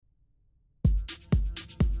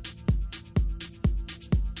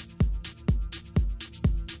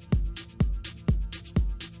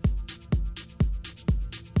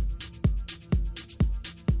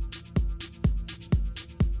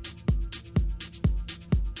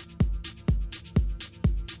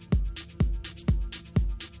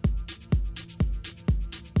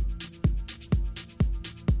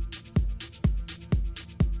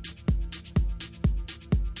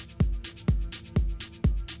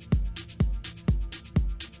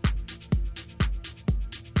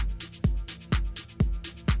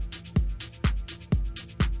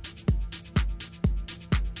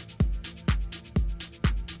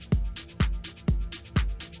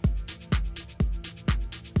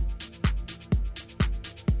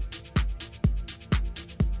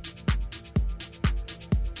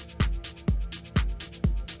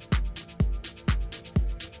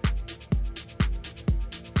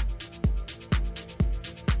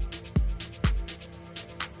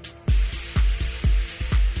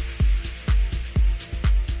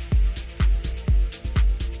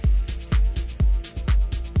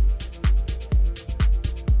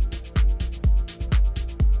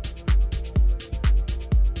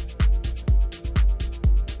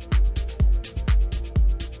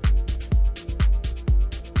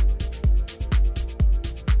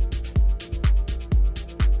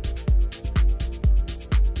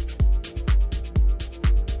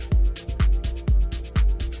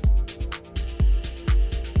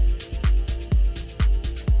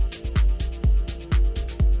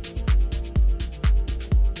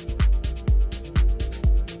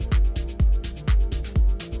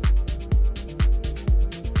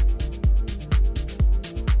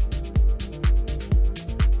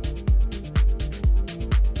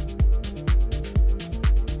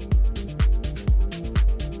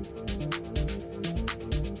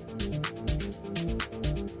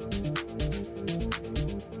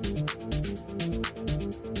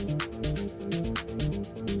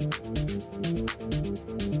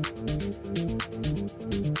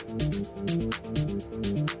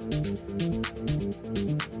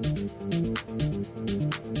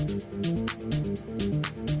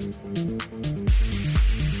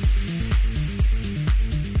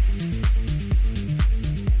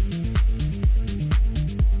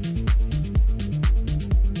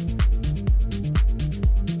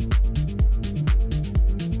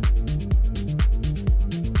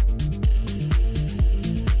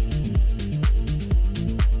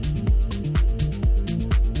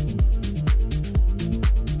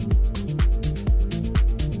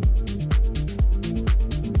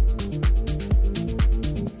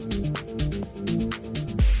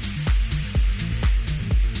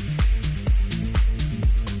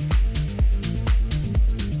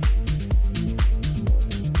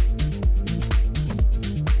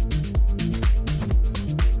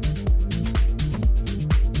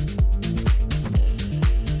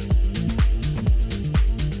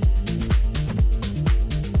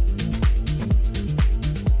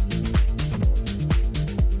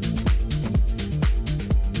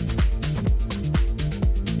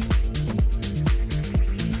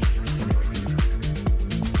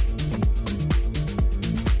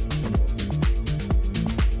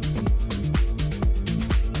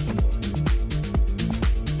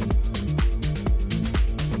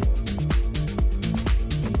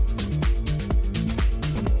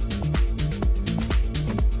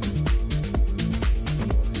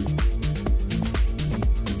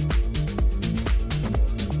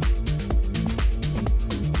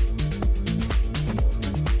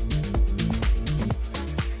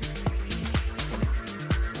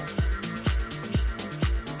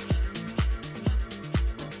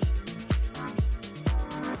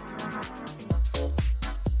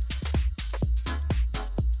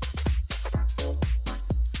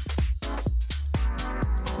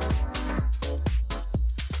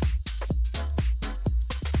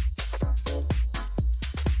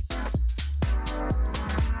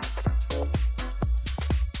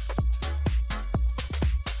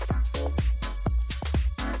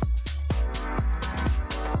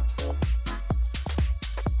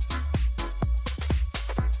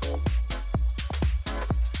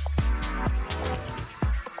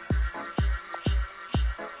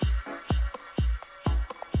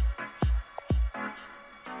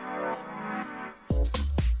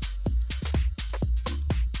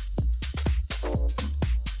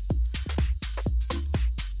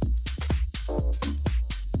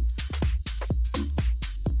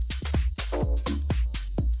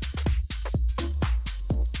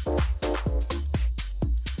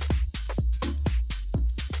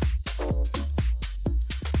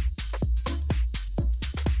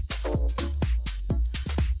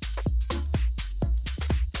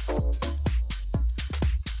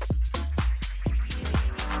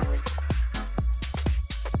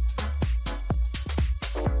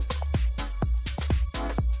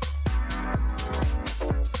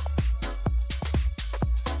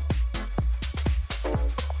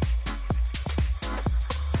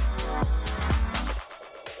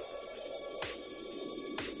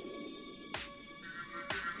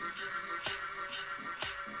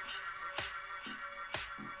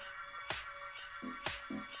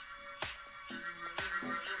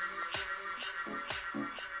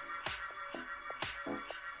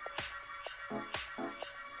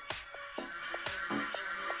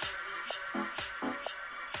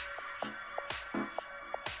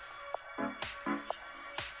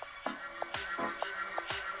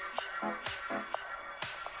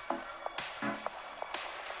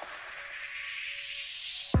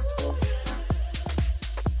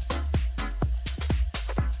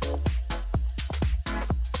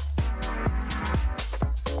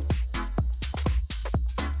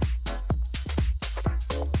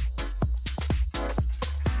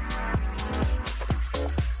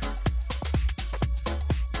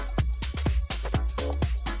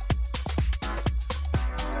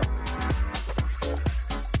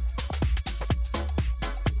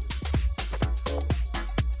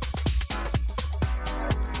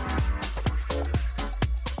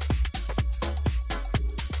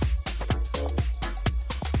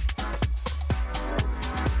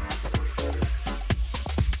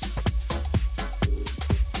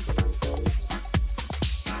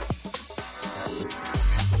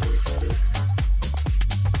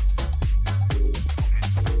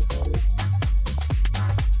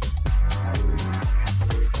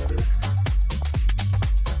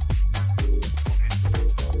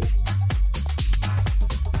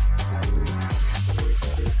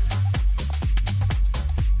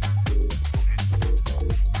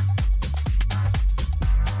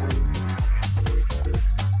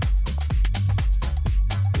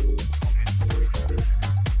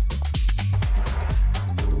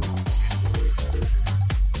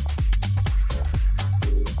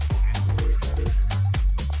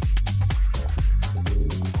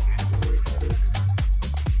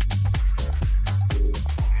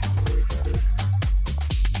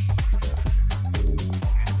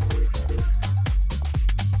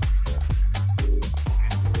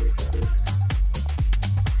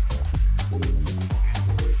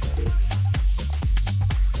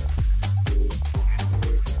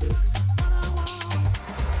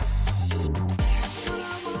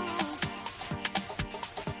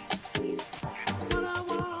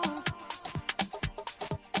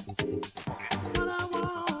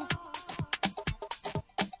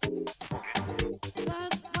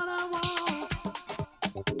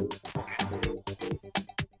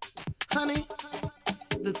Honey,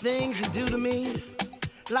 the things you do to me,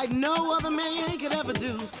 like no other man could ever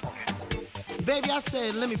do. Baby, I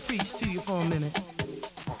said, let me preach to you for a minute.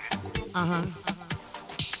 Uh-huh.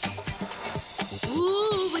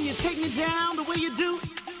 Ooh, when you take me down the way you do,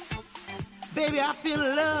 baby, I feel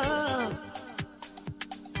love.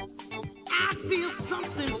 I feel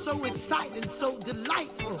something so exciting, so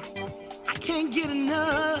delightful. I can't get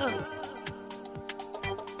enough.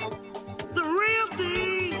 The real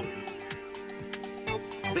thing.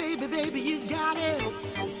 Baby, baby, you got it.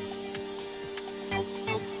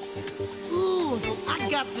 Ooh, I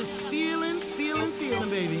got this feeling,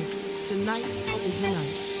 baby. Tonight is the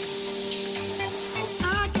night.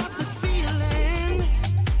 I got this feeling.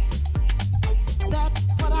 That's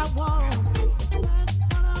what I want.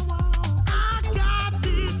 I got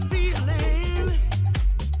this feeling.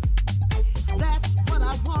 That's what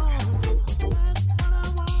I want.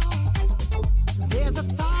 There's a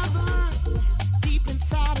fire deep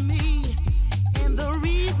inside of me, and the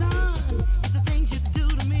reason is the things you do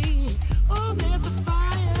to me. Oh, there's a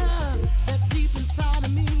fire that's deep inside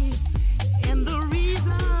of me, and the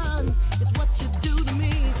reason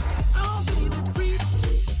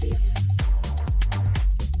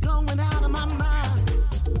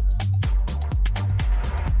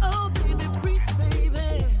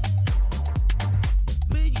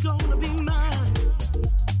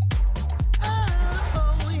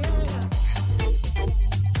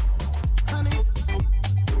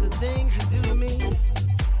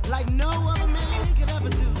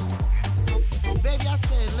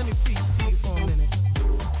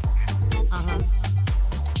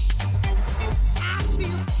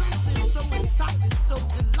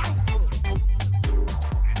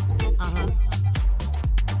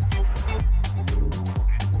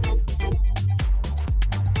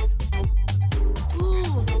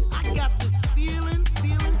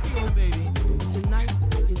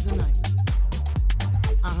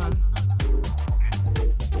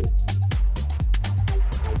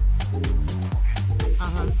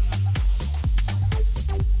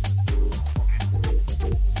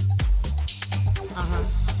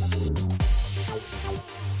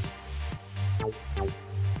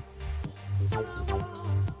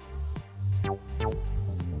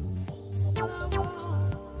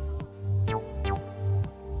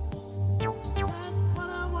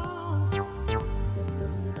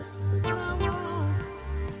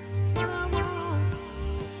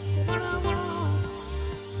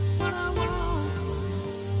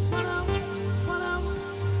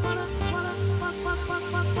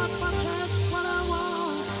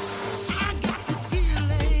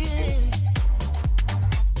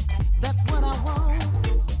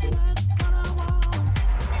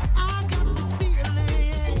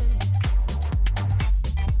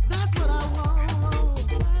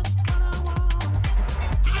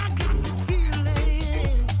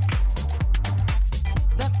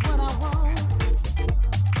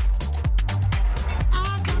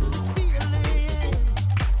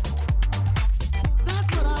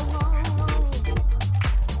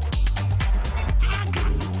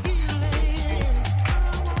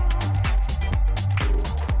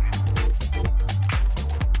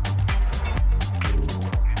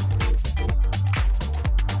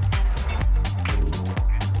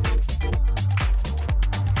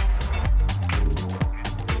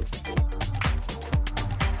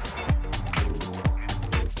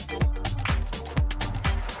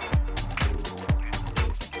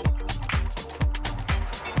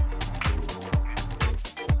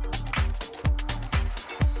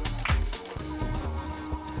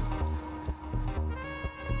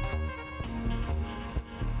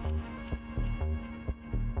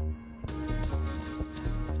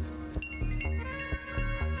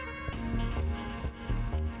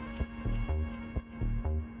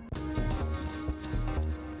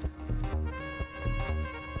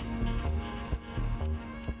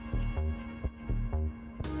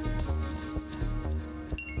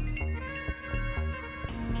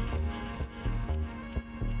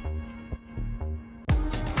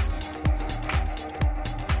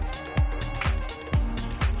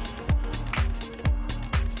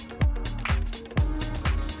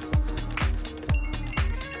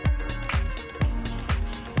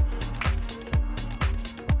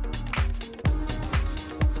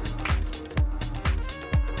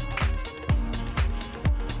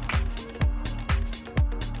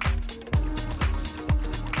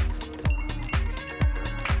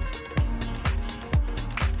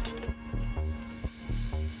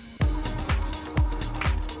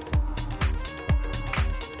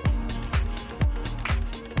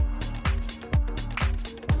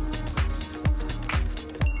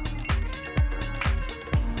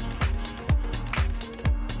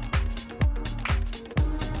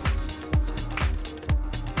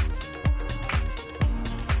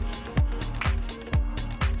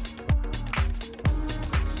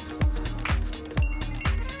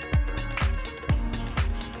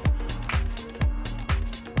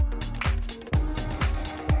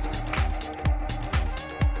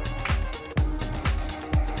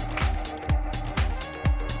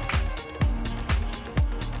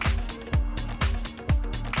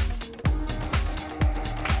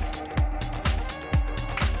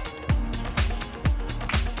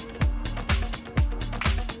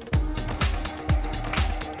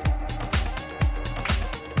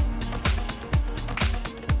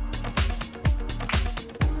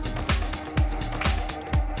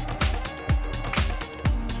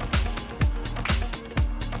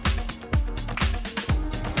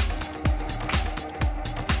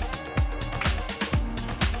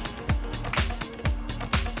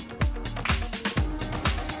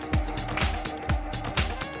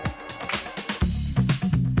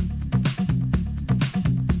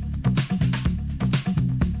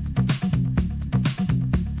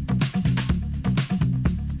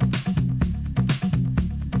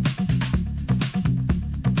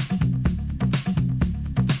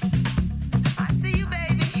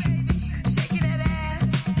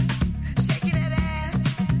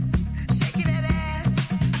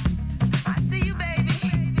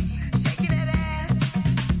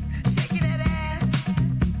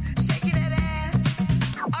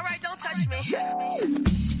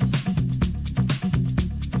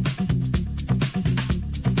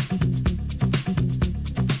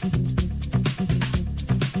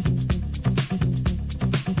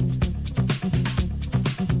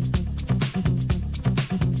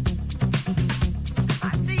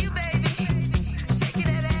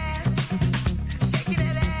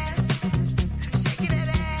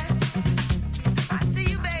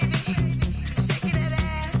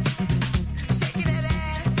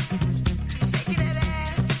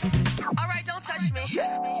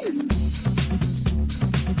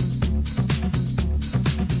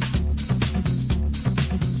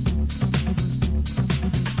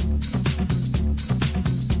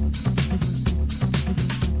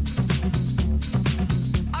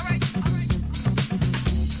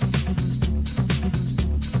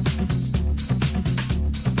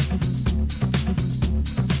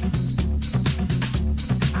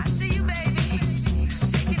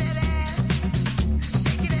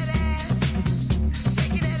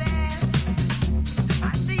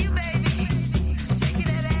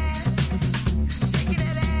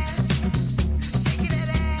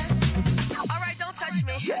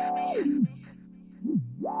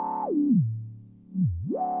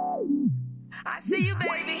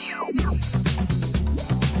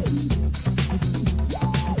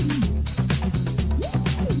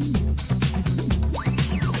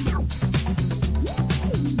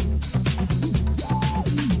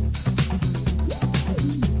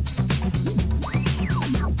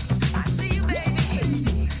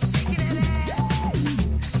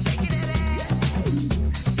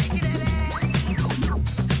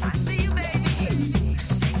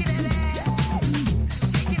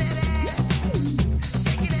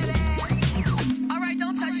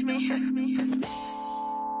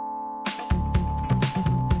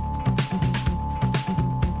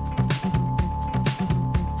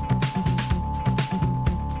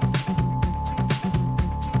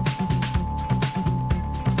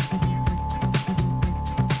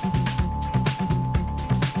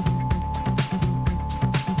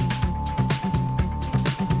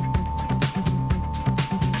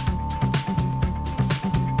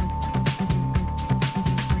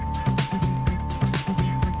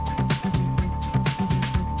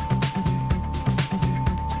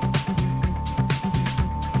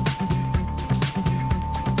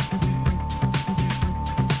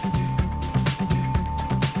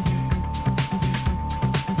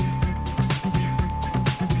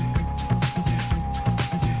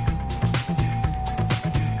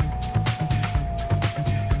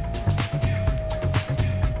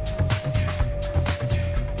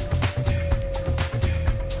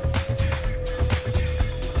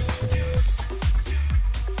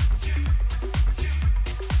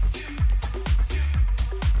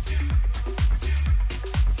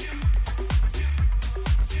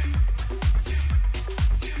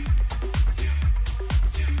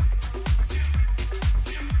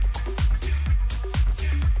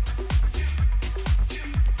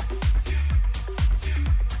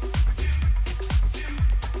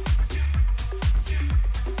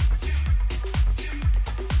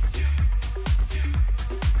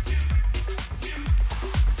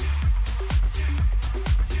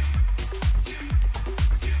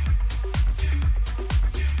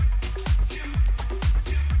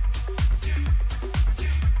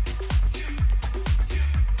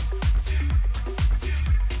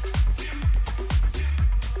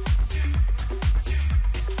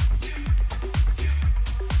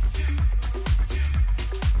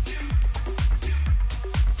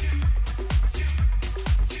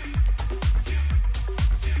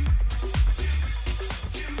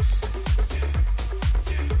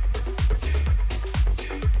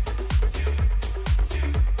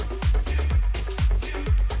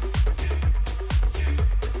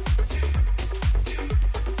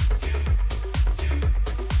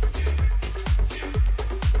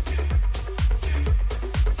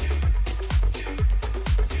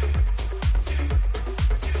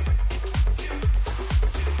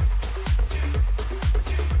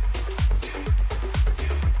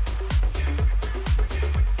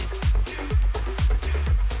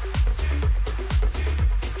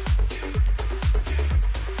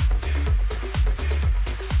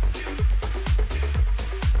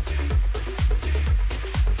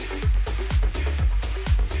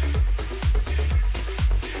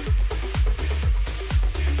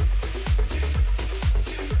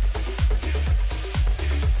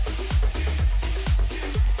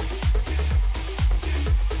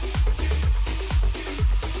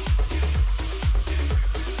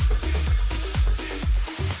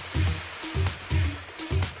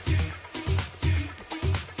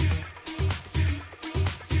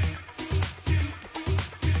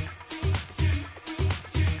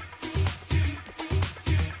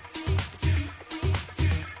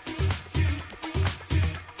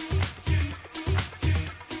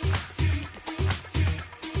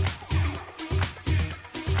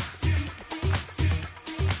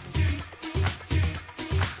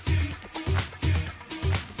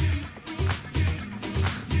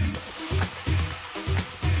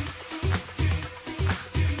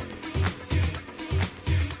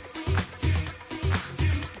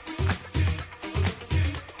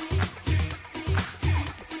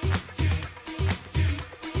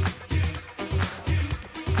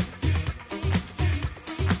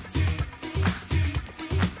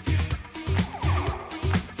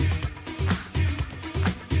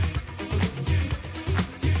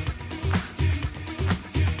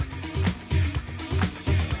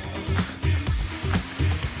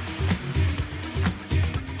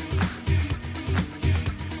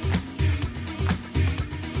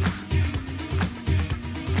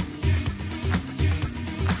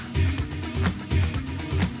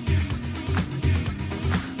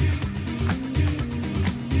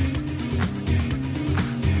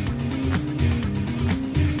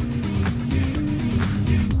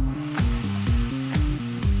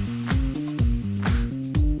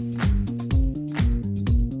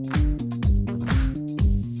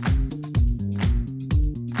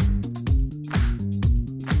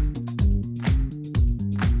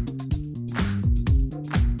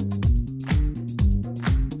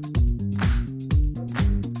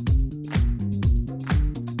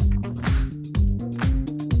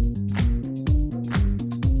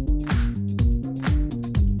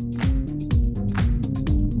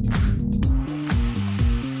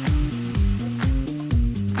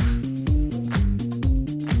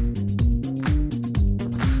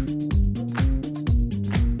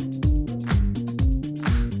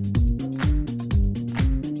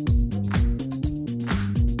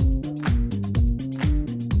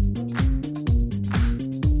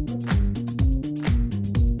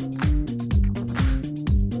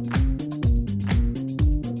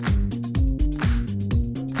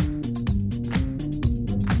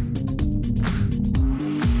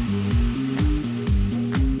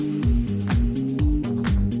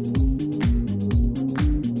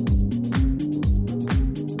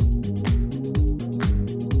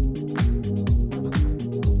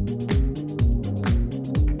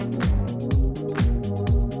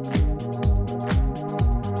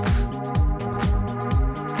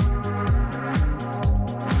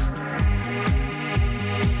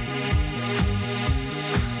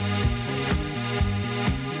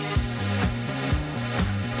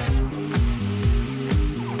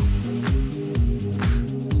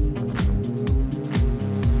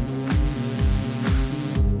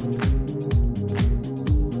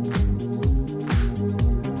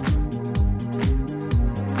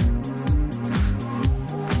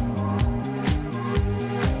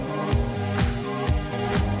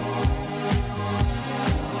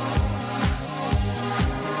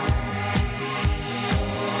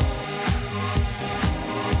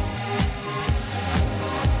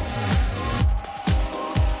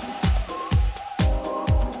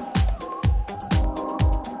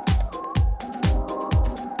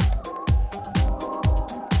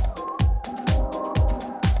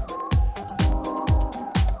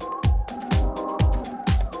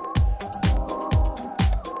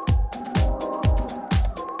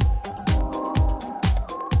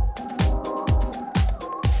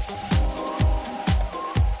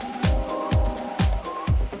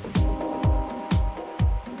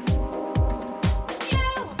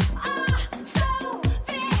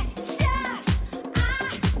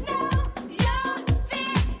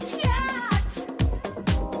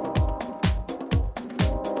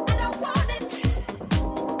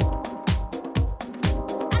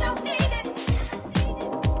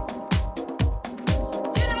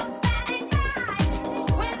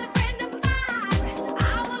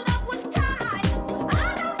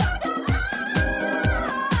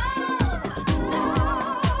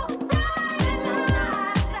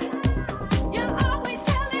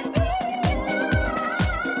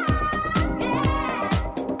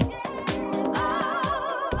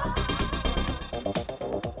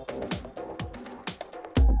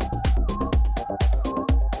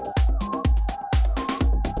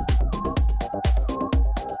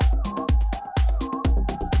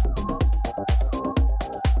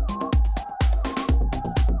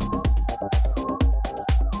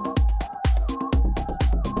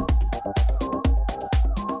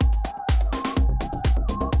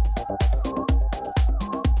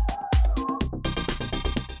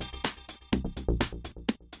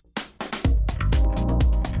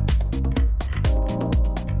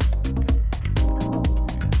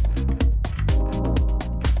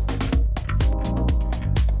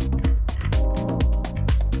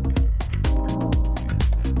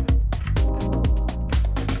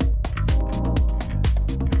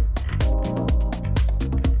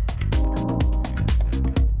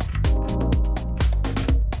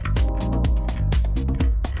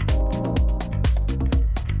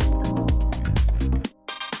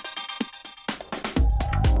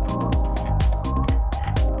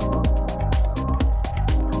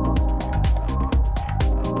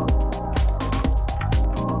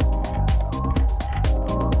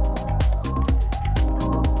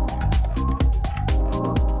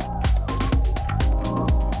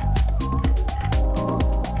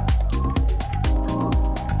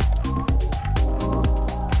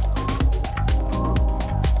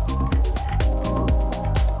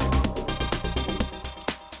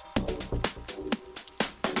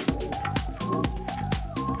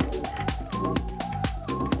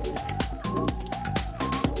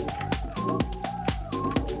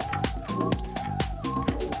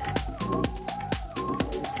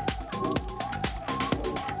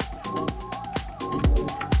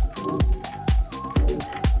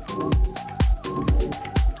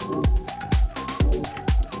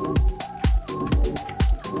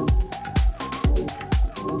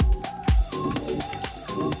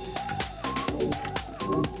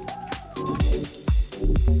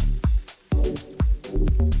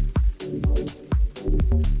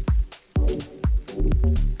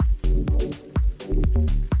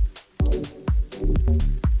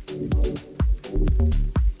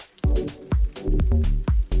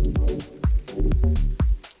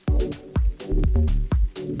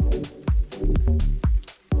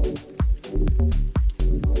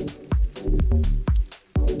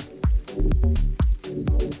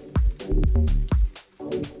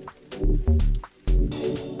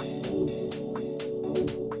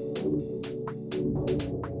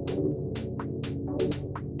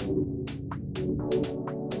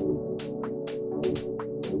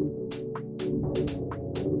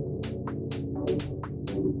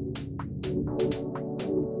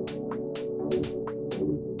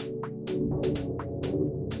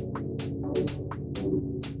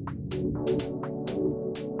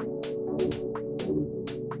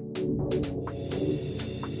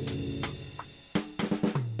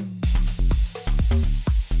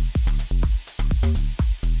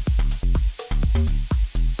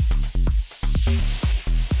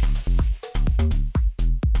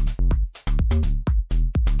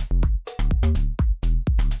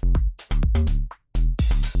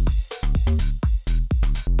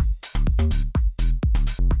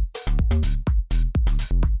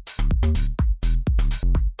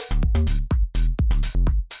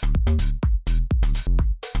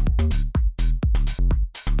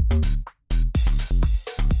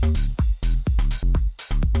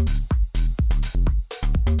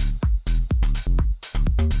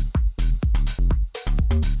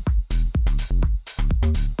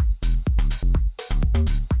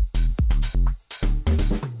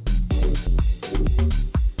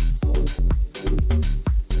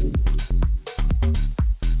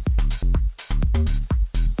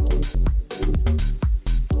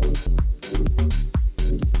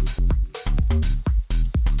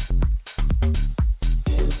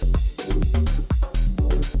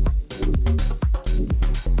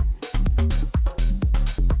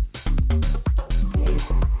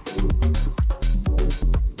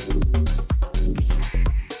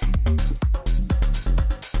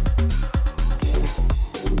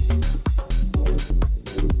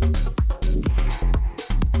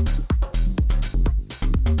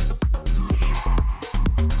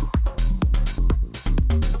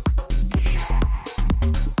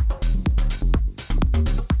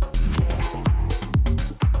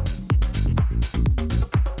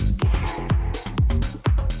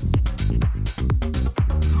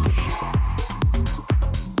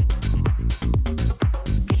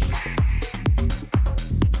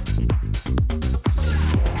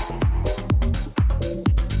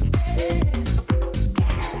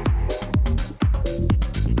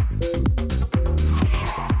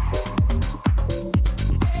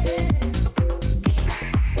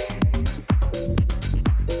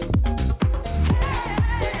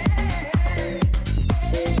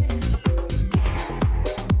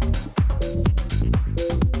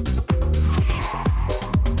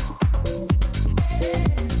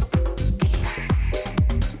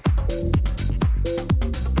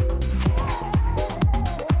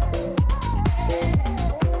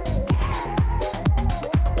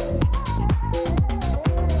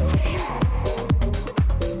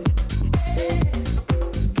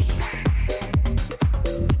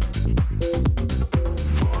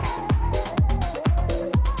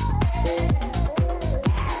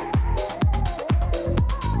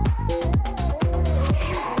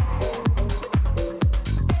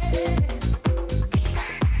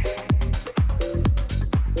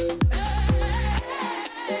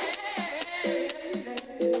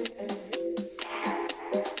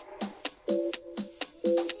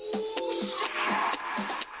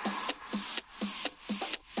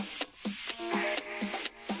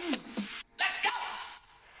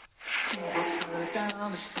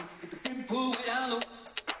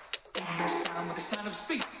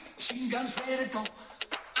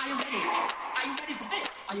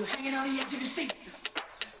Are you hanging on the edge of your seat?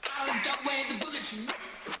 I looked up where the bullets shoot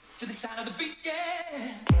to the sound of the beat,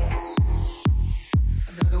 yeah.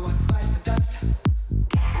 Another one bites the dust.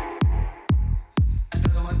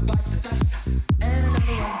 Another one bites the dust. And another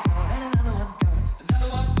one gone, and another one gone. Another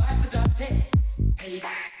one bites the dust, hey. Hey,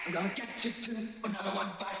 I'm gonna get you too. Another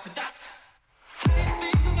one bites the dust. I didn't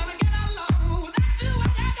think we're gonna get along without you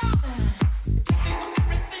when you're gone. You took me from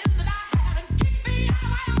everything that I had and kicked me out of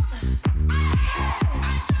my own.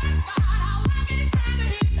 I sure thought how lucky to stand the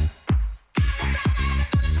heat. I looked up and the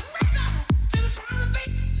bullets rhythm to the sound of the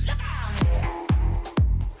beat. Look out!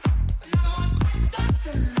 Another one bites the dust.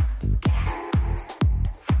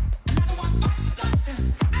 Another one bites the dust. Another one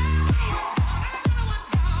gone,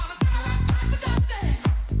 another one bites the dust.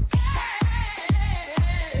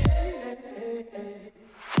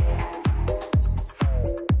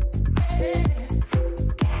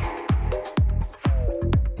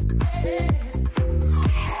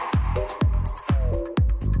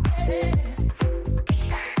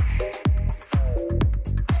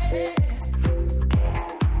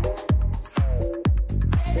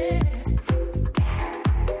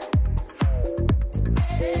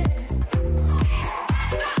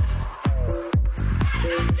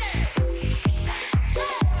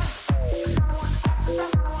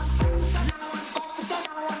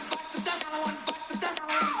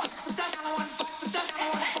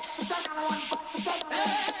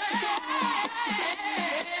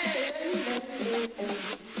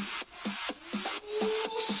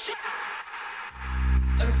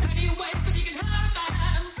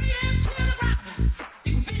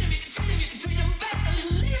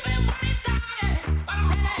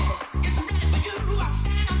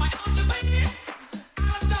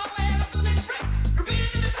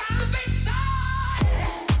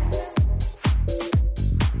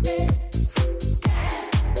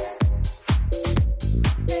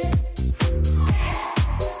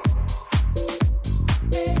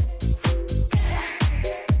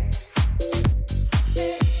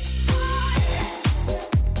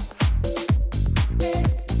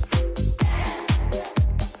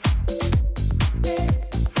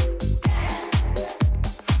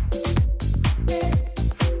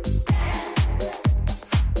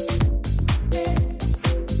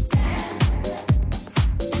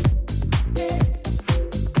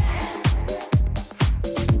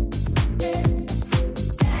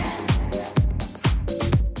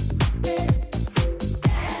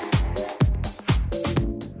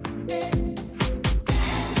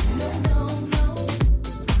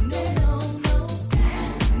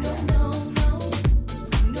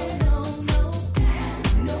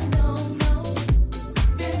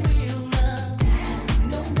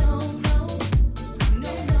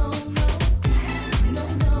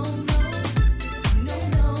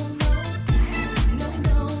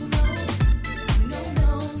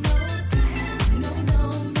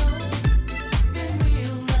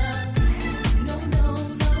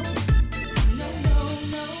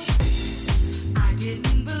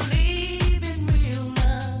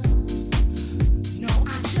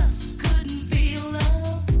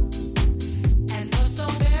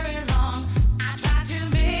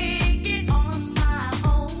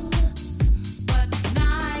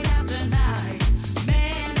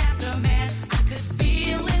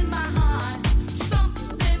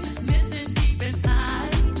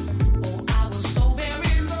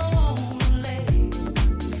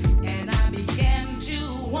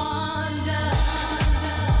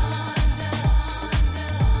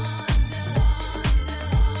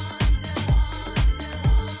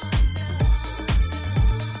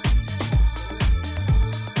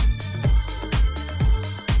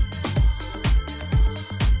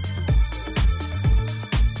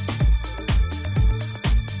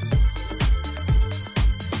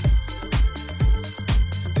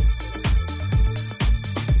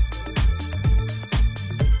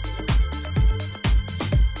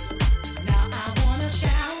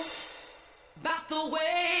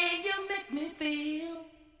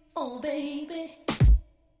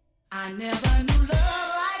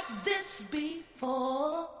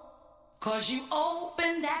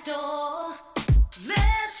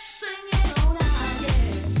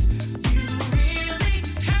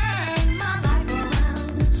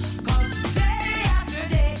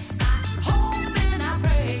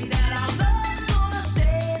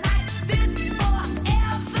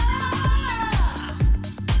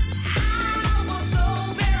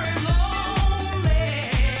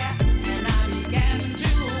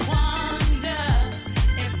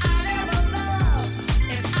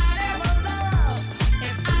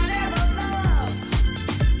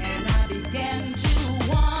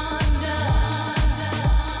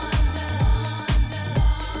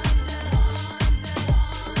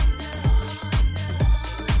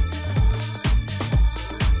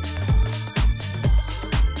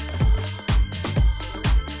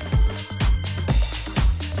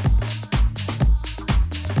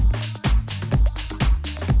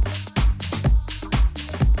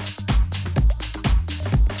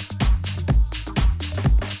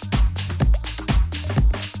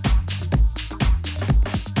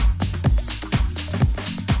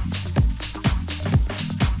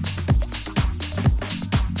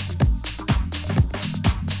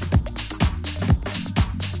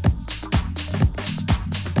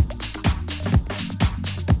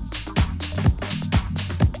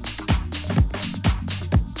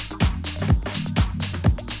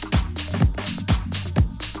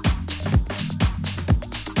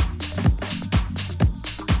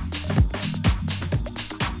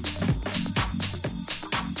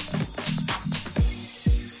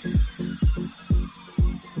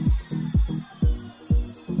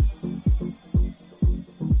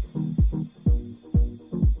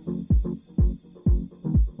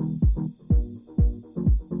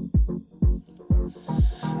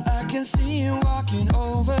 can see you walking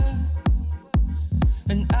over,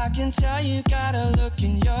 and I can tell you got a look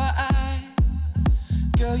in your eye.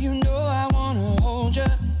 Girl, you know I wanna hold you,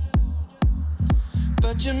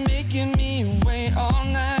 but you're making me wait all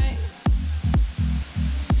night.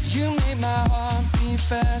 You make my heart beat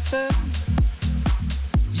faster,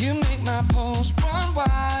 you make my pulse run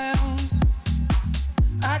wild.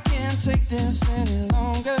 I can't take this any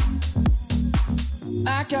longer,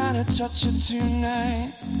 I gotta touch you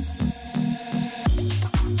tonight.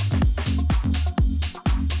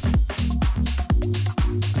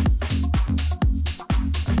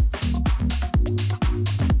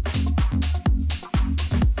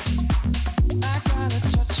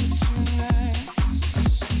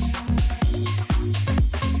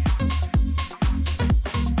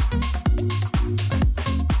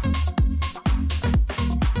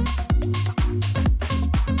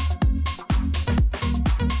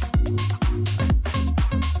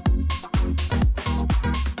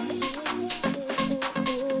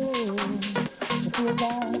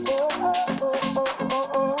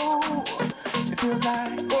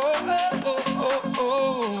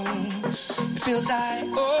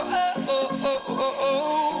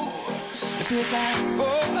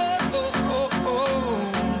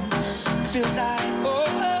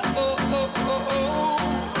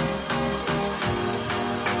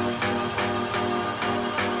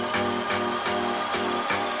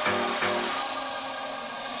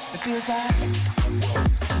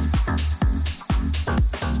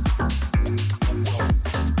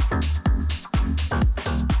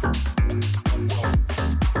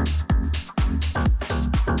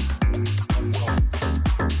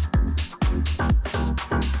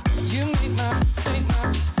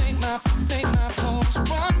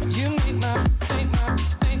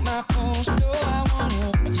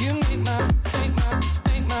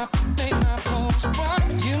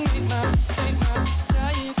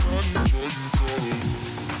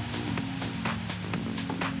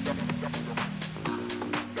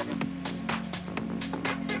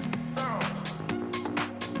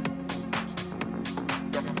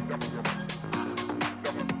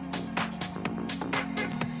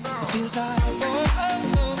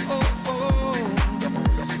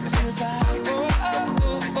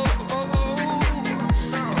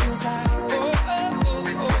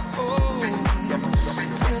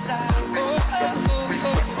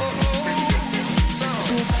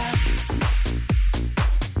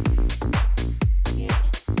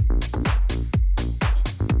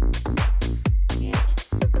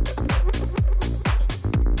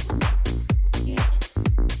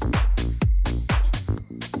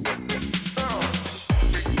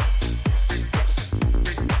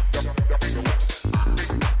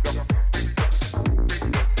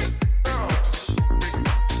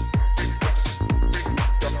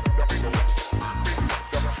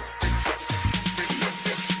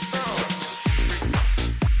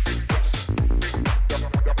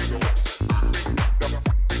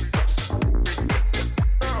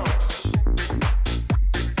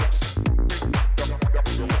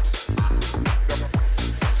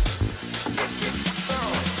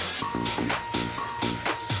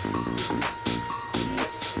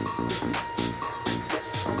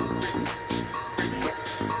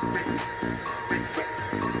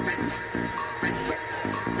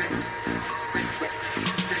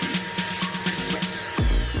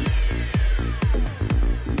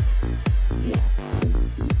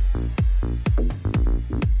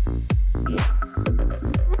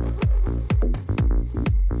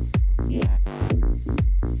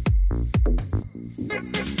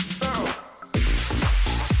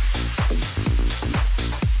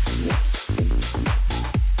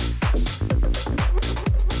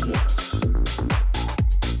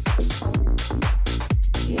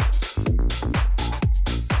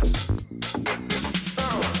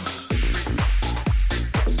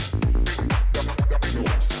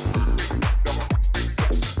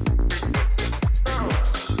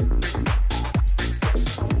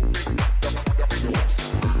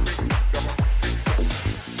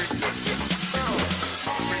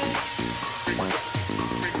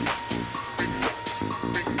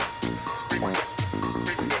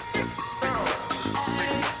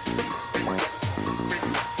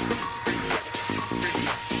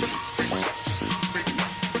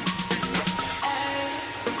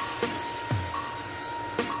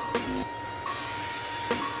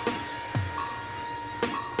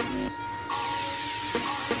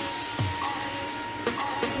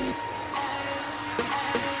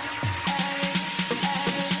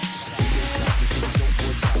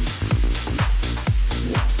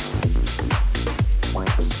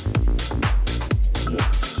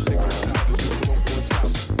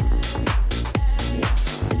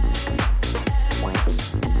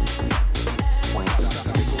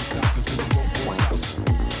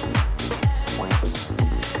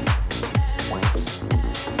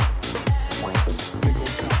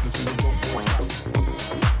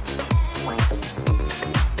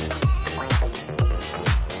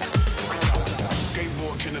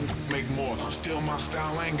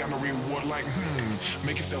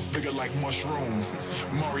 Make yourself bigger like mushroom.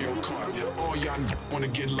 Mario Kart. All y'all wanna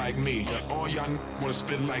get like me. All y'all wanna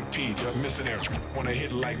spit like P. Missing it, wanna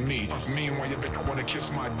hit like me. Meanwhile, you bitch wanna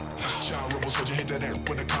kiss my child rebels. So you hit that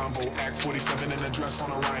with a combo. Act 47 in a dress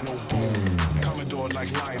on a rhino. Boom. Commodore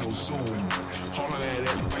like Lionel. Zoom. All of that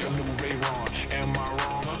like a new Ray-Ron. Am I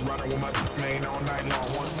wrong? Riding with my M.A.N.D.Y all night long.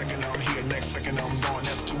 1 second I'm here, next second I'm gone.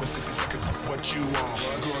 That's 2 and 60 seconds. What you on?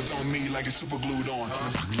 Girls on me like it's super glued on.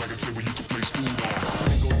 Like a table you can place food on.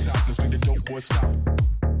 Go top, let's make the dope boy stop.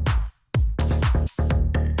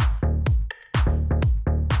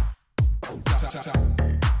 Top, top, top.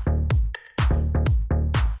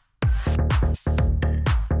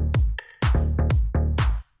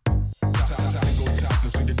 Go top,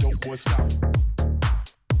 let's make the dope boy stop.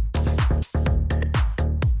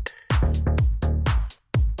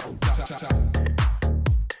 Top, top, top.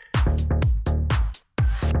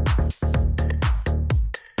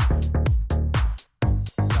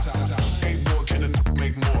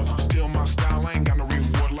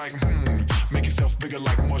 Make yourself bigger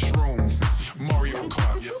like mushroom. Mario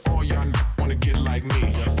Kart. All y'all wanna get like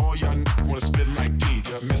me. All y'all wanna spit like P.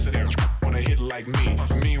 Missing it, wanna hit like me.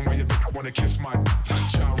 Meanwhile, you wanna kiss my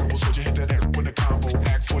child rebel. So you hit that with a combo.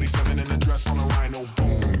 Act 47 in a dress on a rhino.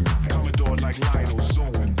 Boom. Commodore like Lionel.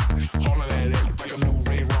 Zoom. All of that like a new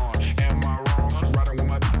Ray-Ron. Am I wrong? Riding with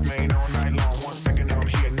my M.A.N.D.Y all night long. 1 second I'm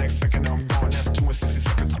here, next second I'm gone. That's 2 and 60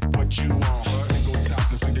 seconds. What you on? Go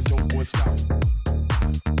top, let's make the dope boy stop.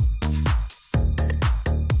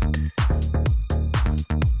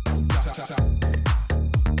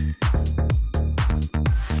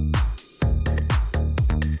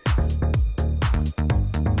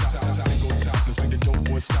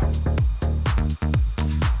 Stop.